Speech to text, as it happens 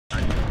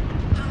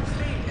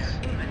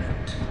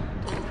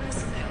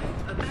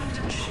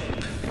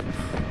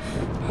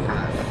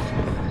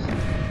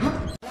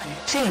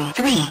2,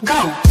 3, go!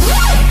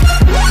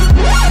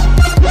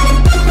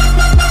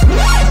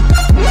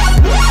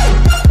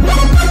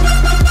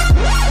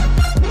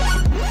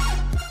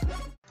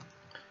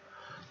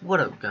 What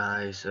up,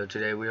 guys? So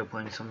today we are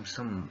playing some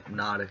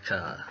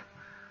Subnautica.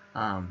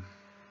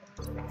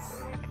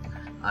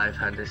 I've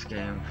had this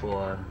game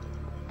for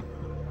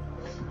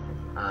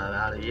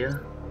about a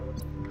year.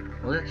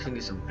 We'll actually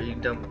get some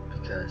freedom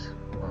because,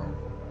 well,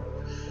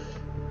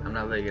 I'm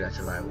not very good at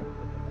survival.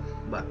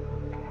 But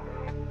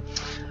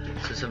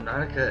so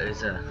Subnautica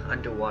is an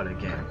underwater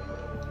game.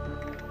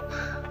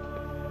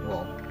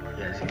 Well,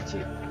 yeah, as you can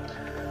see.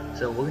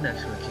 So we're gonna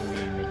actually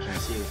be making a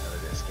series out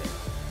of this game.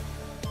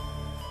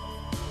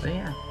 But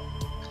yeah,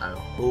 I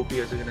hope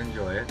you guys are gonna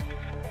enjoy it.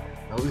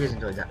 I hope you guys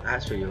enjoyed that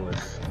last video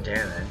with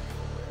Darren.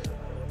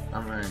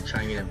 I'm gonna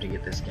try and get him to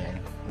get this game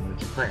and we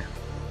can play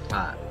it.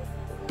 Alright.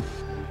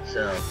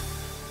 So,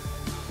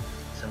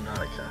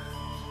 Subnautica.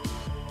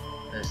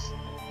 There's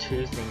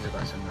two things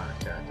about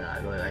Subnautica that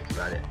I really like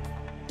about it.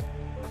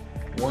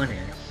 One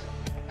is,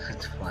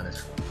 it's fun,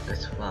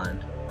 it's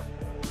fun.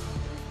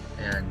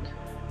 And,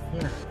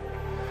 yeah.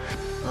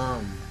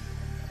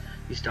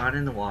 You start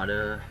in the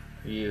water,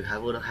 you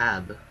have a little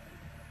hub,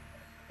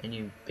 and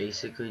you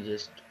basically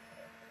just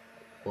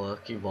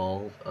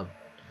evolve up,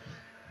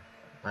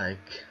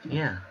 like,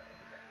 yeah,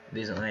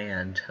 there's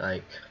land,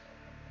 like,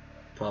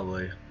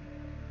 probably,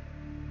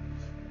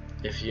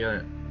 if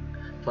you're,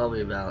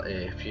 probably about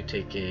if you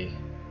take a,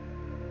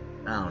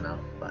 I don't know,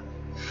 but,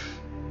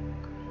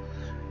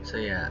 so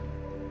yeah,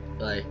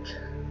 like,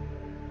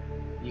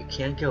 you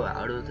can't go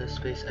out of this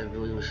space. I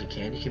really wish you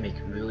can. You can make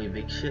really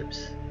big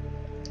ships,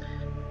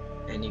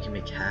 and you can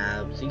make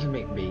hubs, you can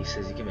make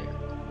bases, you can make,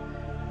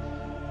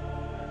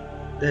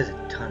 there's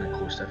a ton of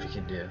cool stuff you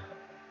can do.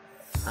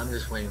 I'm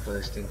just waiting for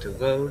this thing to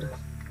load.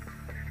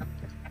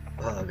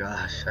 Oh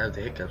gosh, I have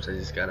the hiccups, I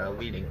just got out of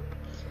reading.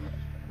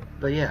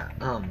 But yeah,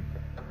 I'm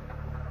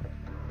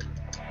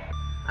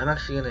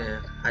actually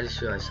gonna, I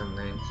just realized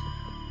something.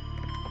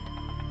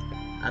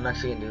 I'm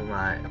actually gonna do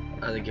my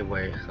other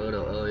giveaway a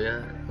little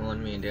earlier, the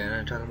one me and Dan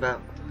are talking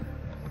about.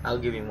 I'll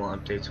give you more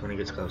updates when it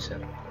gets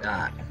closer.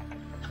 Alright.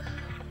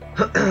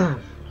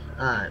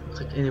 Alright,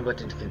 click any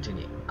button to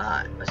continue.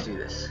 Alright, let's do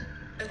this.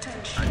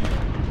 Attention.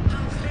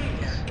 Hull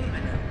failure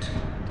imminent.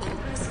 All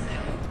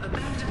personnel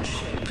abandon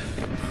ship.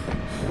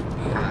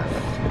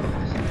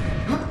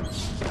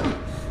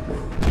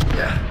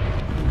 Yeah.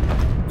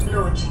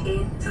 Launch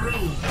in 3,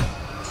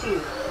 2,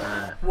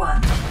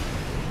 1.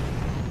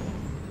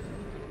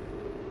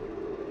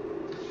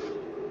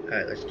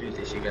 Alright, let's do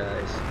this, you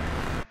guys.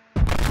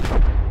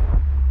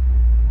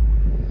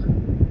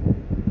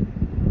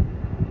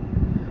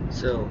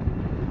 So,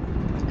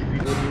 if you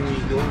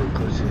go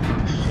closer to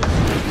the ship,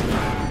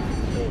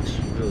 oh, it's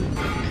really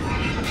big.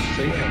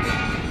 So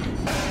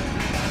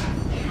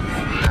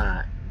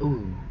yeah.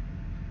 Ooh.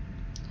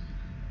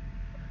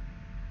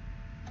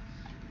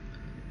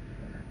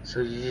 So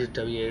you use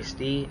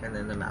WASD and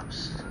then the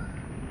mouse.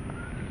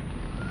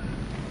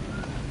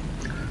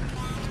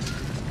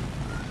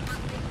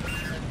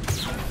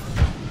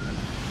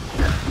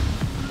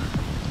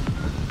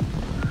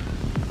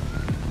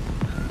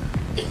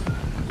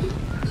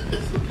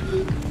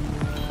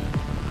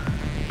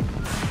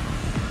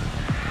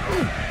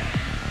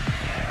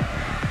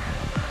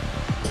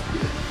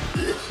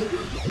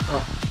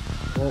 Oh,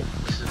 well,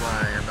 this is why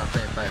I'm not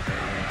playing Firefight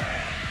anymore.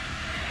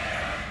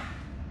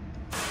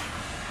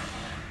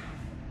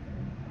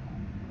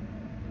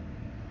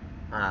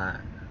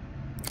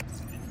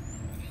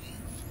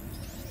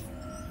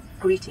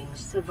 Greetings,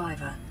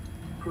 survivor.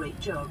 Great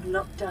job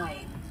not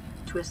dying.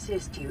 To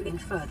assist you in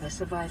further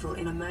survival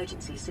in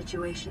emergency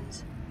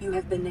situations, you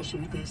have been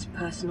issued this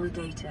personal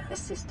data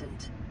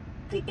assistant.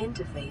 The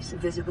interface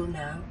visible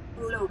now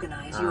will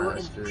organize your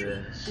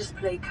inventory,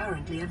 display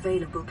currently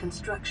available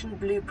construction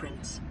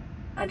blueprints,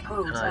 and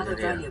holds other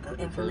valuable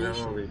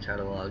information.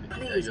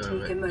 Please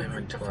take a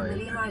moment to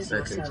familiarize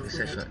yourself with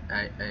it.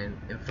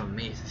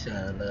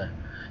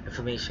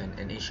 Information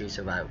and issue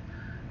survival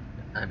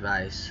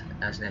advice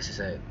as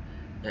necessary.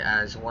 It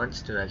has one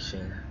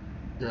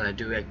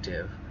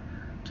directive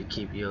to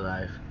keep your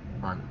life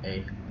on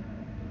a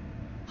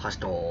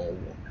hostile.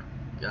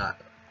 Yeah.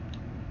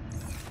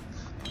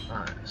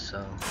 Alright,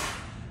 so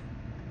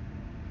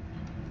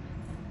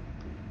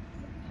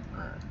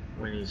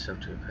we need stuff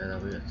to repair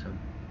that. We got some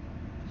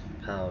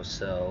power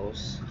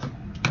cells.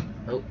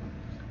 Oh.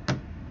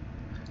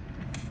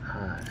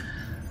 Alright.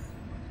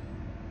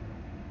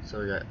 So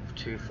we got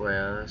 2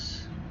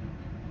 flares.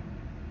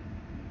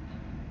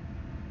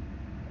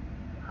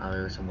 We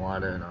got some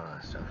water and all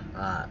that stuff.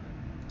 Alright.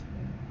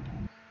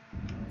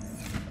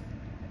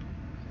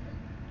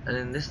 And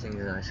then this thing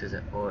is nice because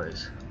it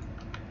always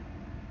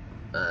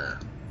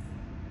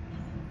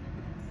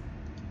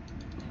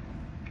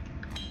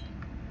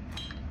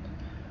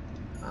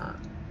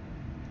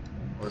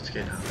let's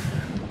get out of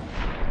here.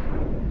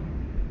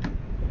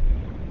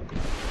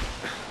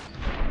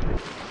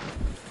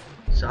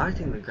 So I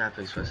think the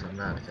graphics for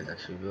Subnautica is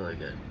actually really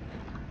good.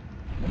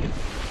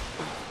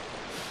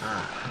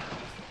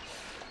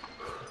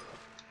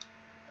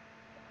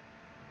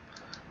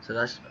 So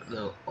that's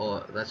the,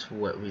 or that's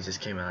what we just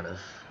came out of.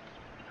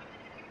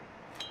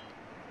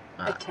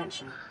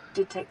 Attention.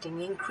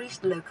 Detecting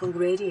increased local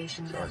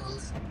radiation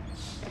levels.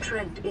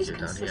 Trend is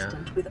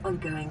consistent with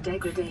ongoing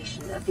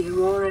degradation of the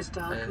Aurora's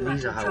dark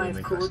matter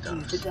drive core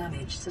due to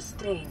damage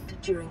sustained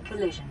during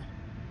collision.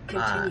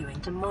 Continuing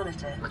to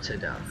monitor. Let's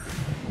head down.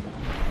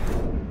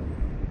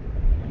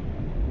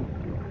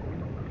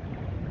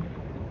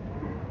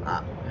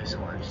 Here's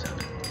some limestone.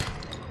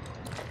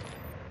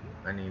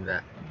 I need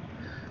that.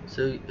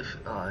 So if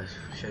I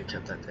should have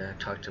kept that there.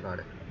 Talked about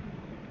it.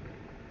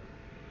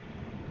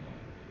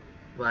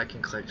 Well, I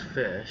can collect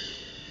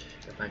fish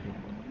if I can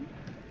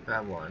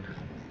grab one.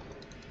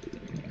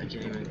 I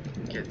can even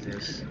get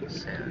this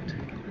sand.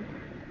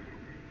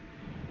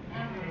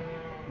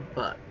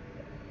 But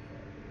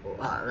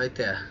right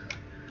there,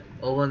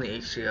 over on the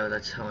H3O,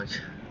 that's how much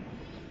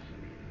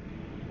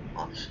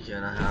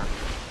oxygen I have,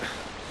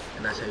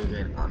 and that's how you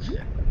gain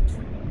oxygen.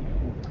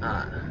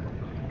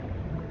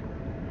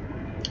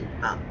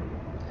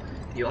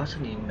 You also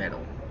need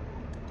metal.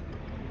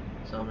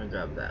 So I'm gonna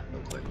grab that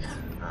real quick.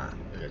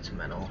 We'll get some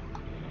metal.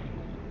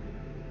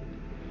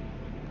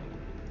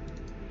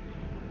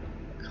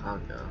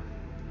 Cargo.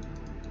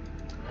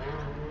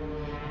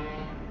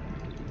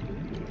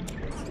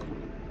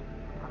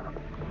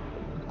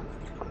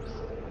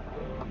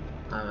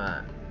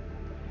 Alright.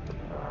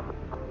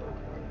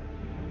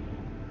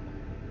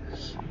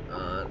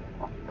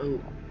 Oh.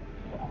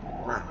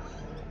 Wow.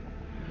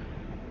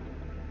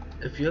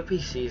 If your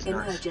PC is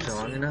not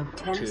strong enough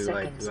to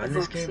like run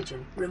this game,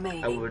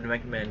 I would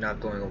recommend not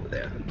going over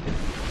there.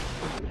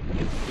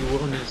 You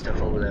will need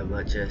stuff over there,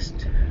 but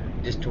just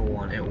to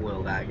warn, it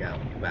will lag out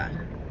bad.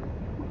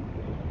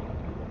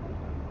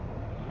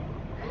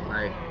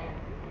 Like,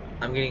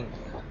 I'm getting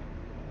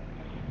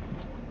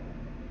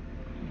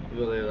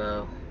really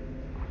low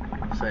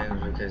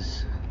frames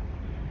because,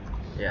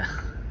 yeah.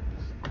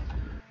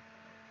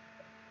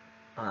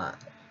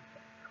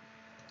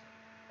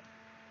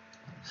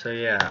 So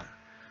yeah.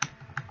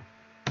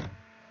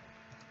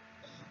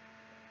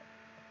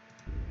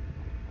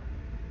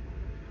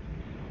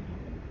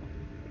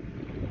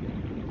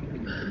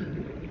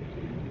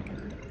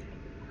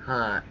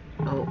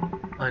 Oh,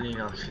 I need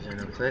oxygen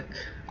real quick.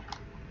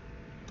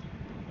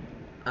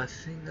 I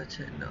think that's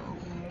it, no.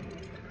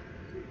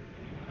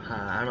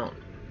 I don't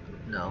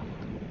know.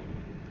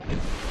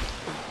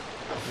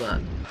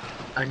 But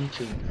I need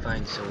to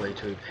find some way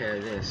to repair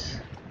this.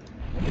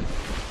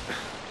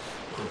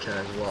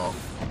 Because, well,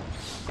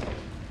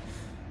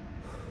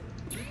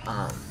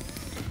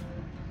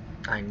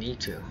 I need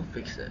to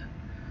fix it.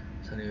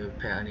 So I need to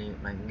repair, I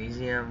need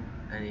magnesium,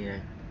 I need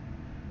a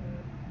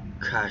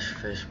crash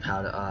fish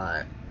powder.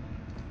 Alright.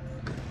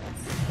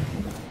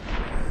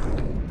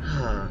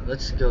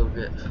 Let's go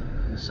get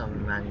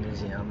some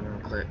magnesium real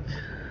quick.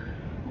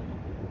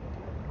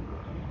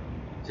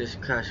 This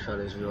crash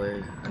powder is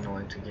really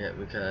annoying to get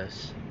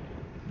because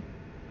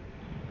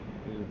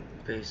you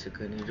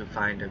basically need to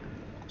find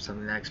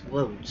something that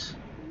explodes.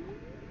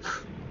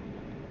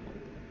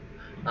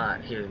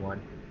 Here's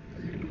one.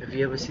 If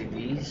you ever see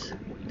these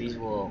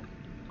will,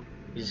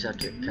 you just have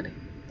to kind of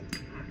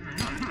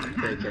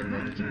break it and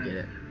then you can get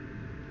it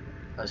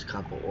as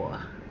copper ore.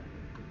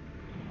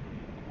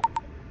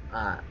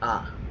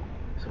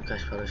 Some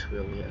cash powder should be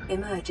over here.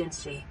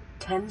 Emergency.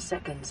 10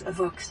 seconds of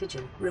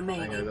oxygen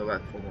remaining. I'm gonna go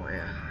back for more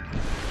air.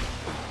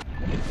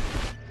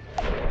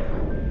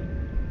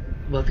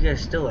 Well, if you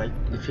guys still like,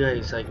 if you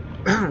guys like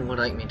would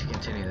like me to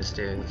continue this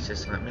series,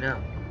 just let me know.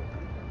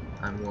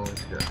 I'm willing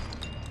to go.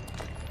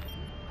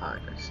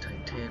 Alright, that's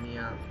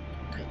titanium,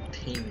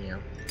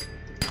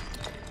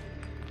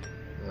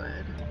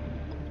 lead.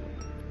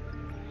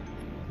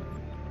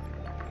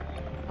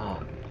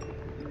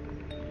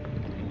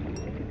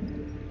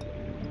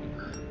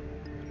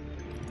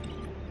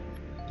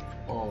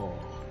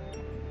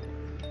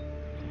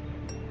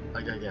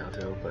 I gotta get out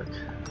real quick.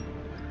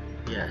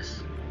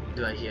 Yes,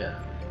 right here.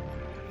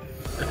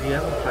 If you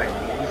ever find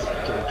these,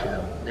 go to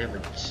them. They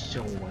have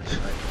so much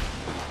like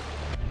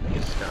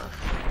stuff.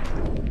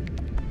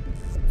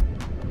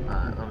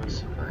 Let me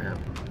see if I have.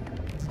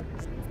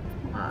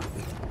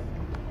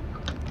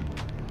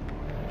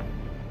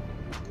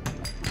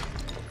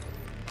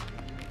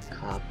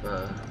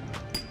 Copper,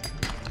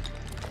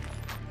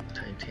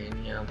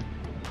 titanium,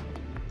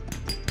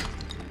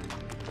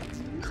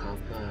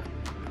 copper.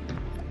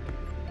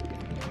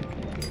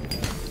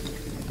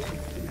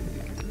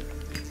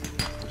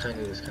 I'm trying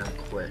to do this kind of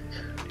quick.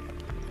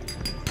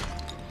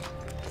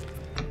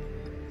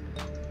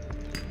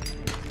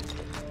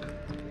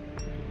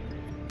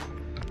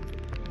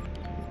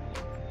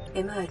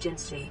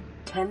 Emergency.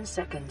 10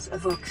 seconds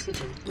of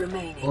oxygen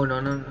remaining. Oh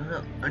no.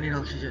 I need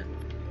oxygen.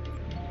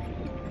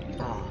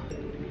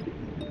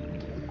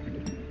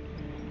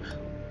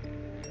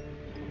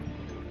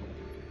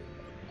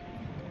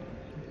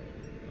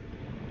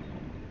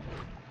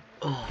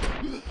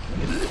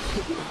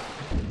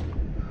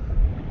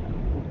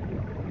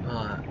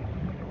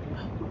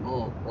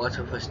 watch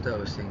out for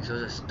those things.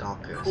 Those are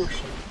stalkers.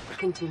 Caution.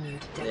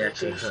 Continued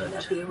degradation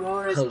of the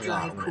Aurora's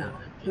drive core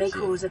may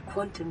cause a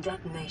quantum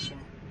detonation.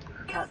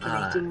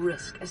 Calculating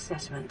risk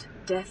assessment.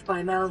 Death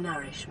by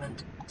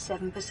malnourishment,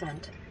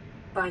 7%.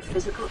 By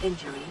physical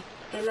injury,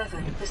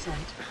 11%.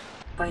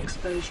 By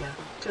exposure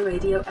to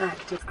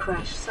radioactive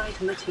crash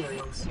site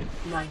materials,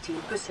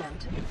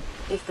 19%.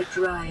 If the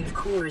drive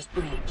core is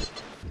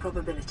breached,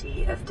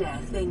 probability of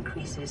death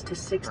increases to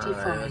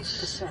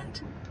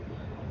 65%.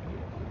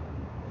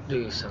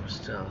 Do some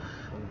stuff.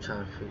 I'm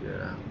trying to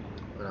figure out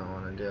what I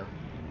want to do.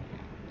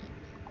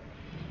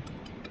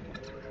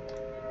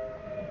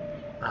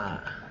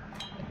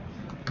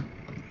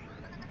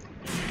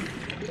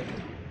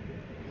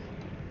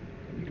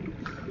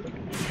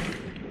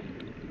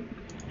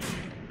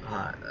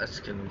 That's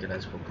gonna get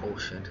as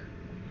propulsion.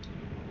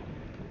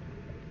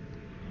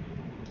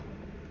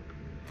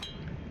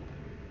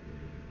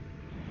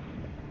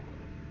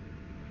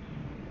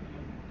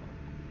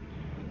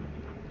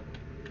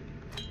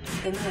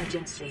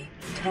 Emergency.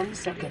 10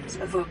 seconds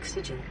of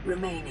oxygen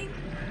remaining.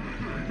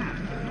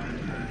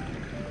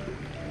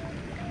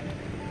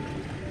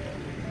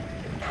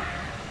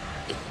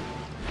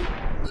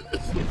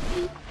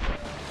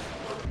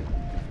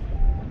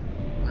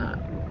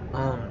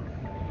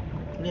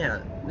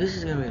 Yeah, this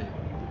is gonna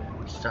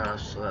start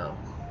off slow.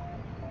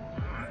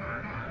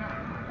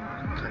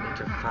 So I need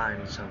to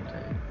find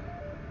something.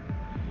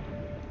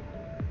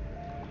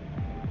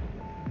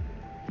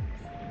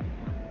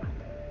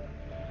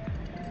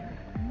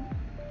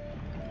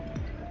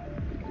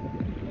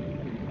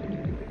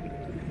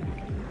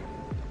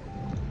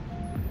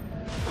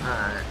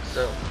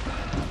 So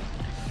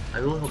I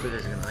really hope you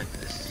guys are gonna like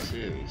this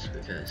series,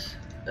 because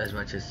as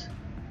much as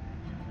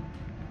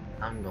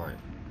I'm going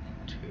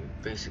to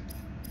basically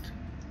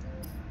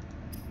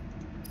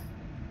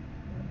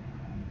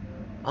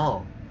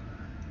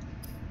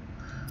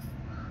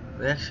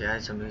they actually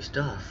added some new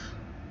stuff.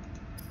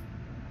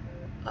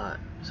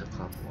 So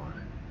copper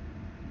one.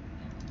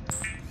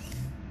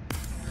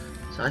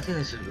 So I think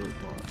this is really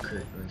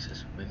good.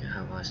 We can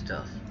have our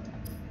stuff.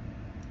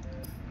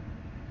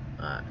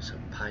 So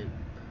pipe,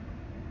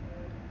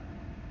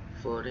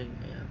 floating,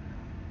 and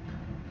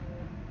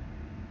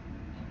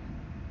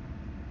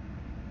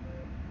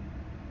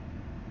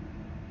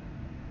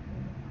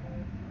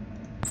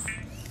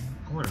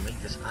I want to make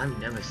this. I've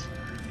never.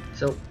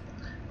 So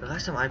the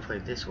last time I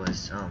played this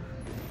was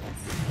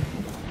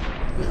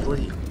before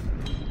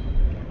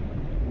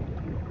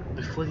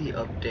the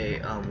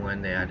update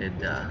when they added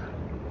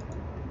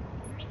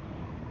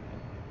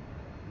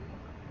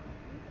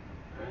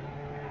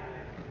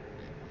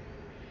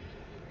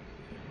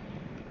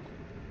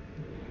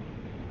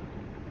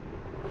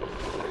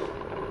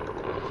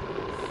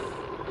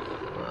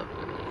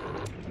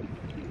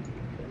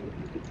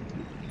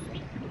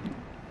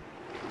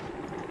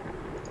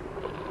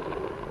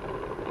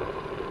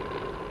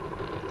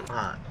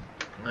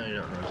I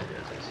don't know what to do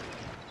with this.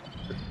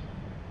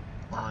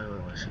 I really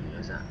want to show you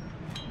guys that.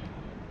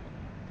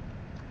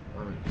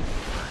 Let me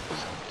find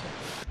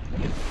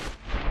something.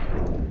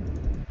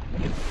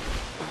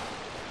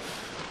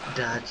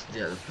 That's the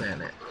other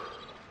planet.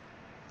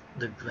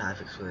 The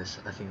graphics for this,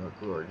 I think, look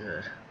really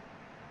good.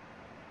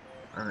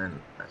 And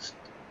then that's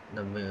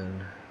the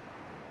moon.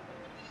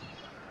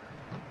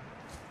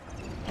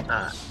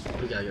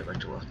 We gotta get back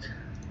to work.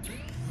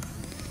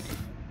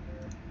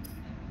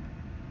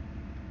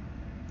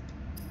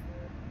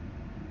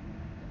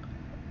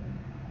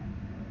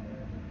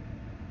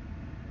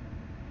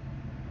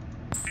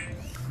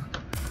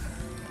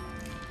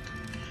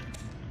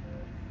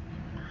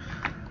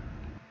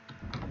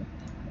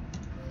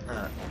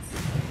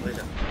 Wait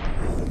up.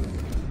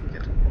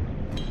 Good.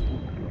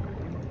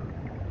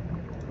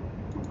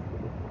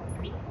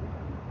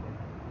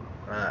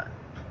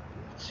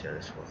 Let's see how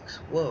this works.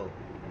 Whoa.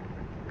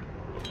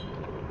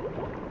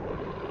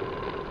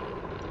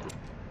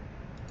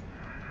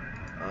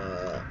 I'm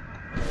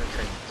gonna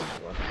take this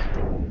to work.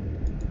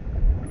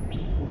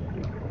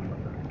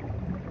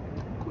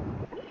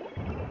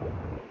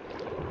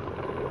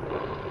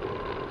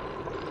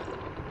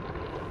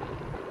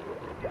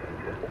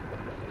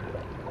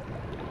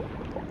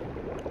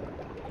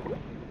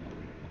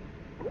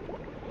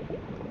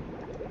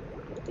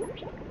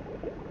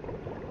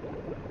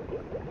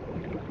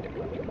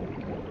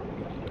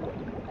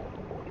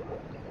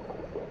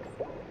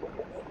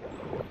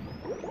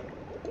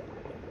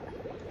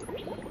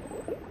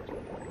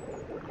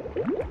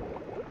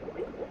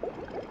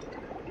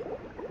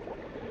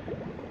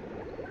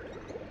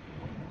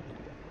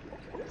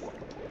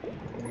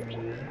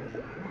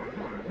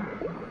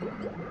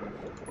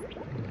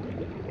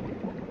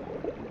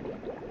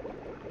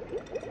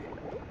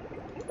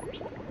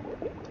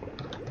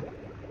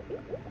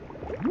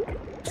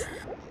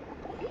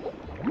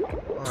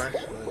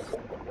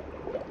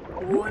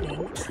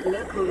 Warning,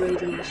 local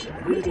radiation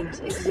readings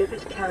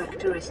exhibit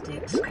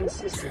characteristics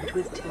consistent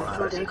with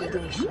total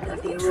degradation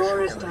of the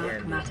Aurora's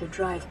dark matter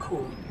drive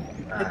core.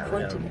 A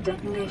quantum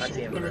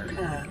detonation will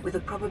occur with a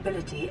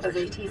probability of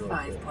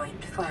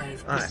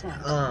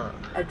 85.5%.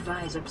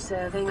 Advise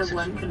observing a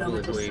 1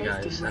 kilometer safety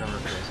range. I don't know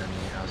if there's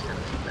anything else to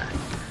look back.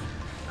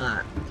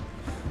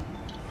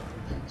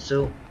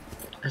 So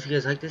if you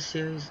guys like this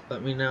series,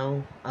 let me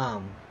know.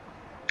 I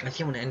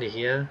think I'm gonna end it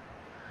here.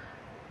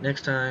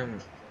 Next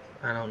time,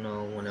 I don't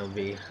know when it'll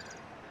be,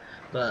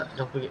 but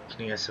don't forget,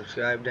 can you guys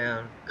subscribe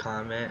down,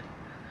 comment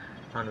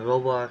on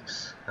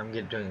Roblox. I'm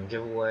doing a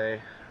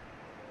giveaway.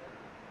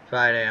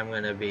 Friday I'm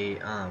gonna be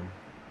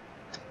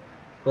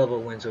whoever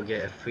wins will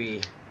get a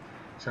free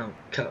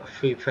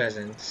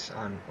presents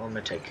on my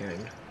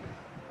Tycoon.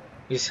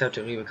 You just have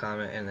to leave a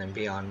comment and then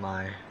be on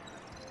my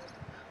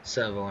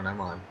server when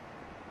I'm on,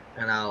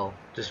 and I'll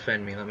just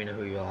friend me, let me know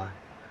who you are,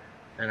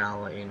 and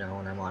I'll let you know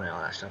when I'm on it,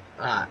 all that stuff.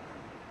 I'm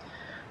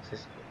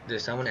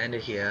gonna end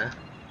it here.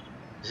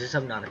 This is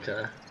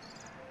Subnautica.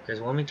 If you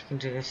guys want me to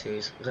continue the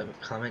series, let me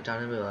comment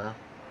down below.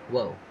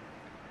 Whoa.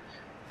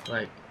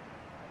 Like,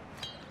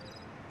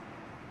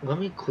 let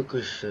me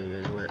quickly show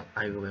you what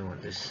I really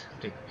want this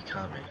to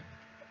become.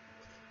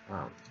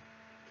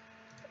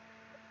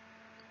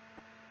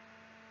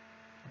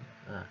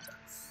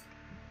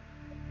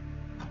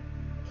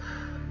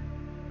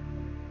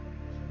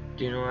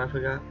 Do you know what I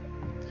forgot?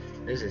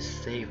 There's a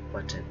save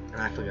button,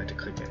 and I forgot to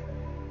click it.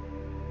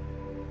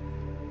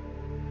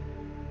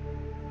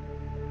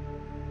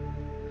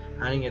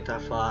 I didn't get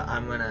that far.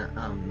 I'm gonna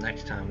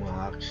next time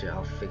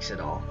I'll fix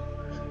it all.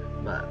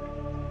 But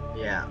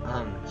yeah,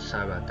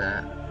 sorry about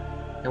that.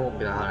 It won't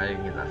be that hard. I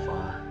didn't get that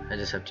far. I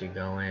just have to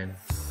go in,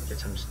 get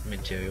some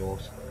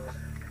materials,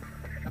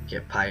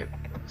 get pipe,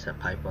 set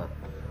pipe up,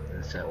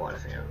 and set water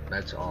thing up.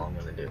 That's all I'm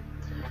gonna do.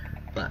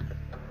 But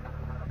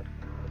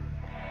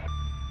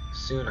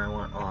soon I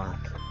want I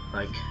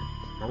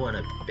want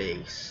a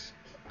base.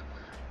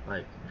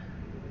 Like,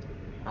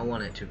 I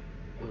want it to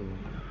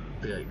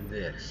be like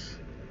this.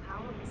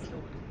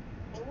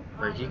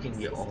 Like, you can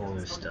get all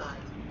this stuff,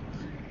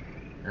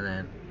 and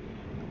then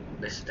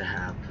this to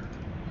have.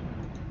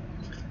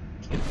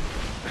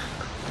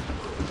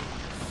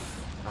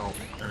 Oh,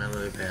 and I'm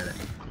gonna repair it.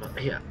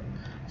 But yeah,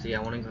 so yeah,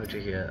 I want to go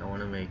to here. I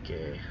want to make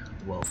a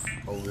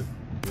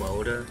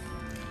welder,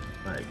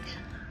 like,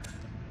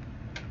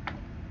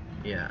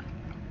 yeah,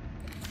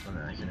 and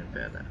then I can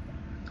repair that.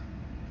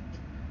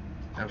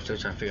 I'm still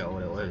trying to figure out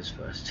what it was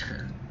first.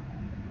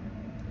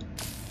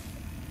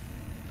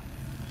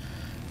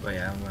 But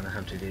yeah, I'm gonna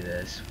have to do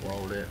this,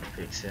 weld it,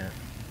 fix it.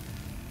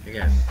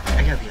 Again,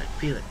 I gotta be like,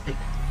 feel it, fix it.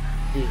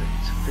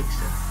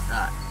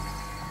 Alright.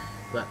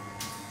 But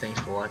thanks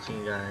for watching,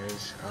 you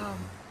guys.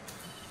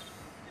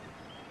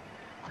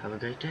 Have a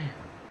great day,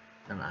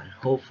 and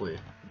hopefully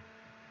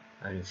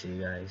I can see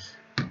you guys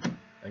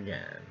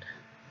again.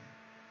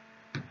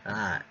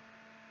 Alright.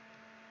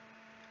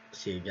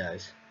 See you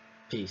guys.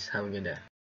 Peace. Have a good day.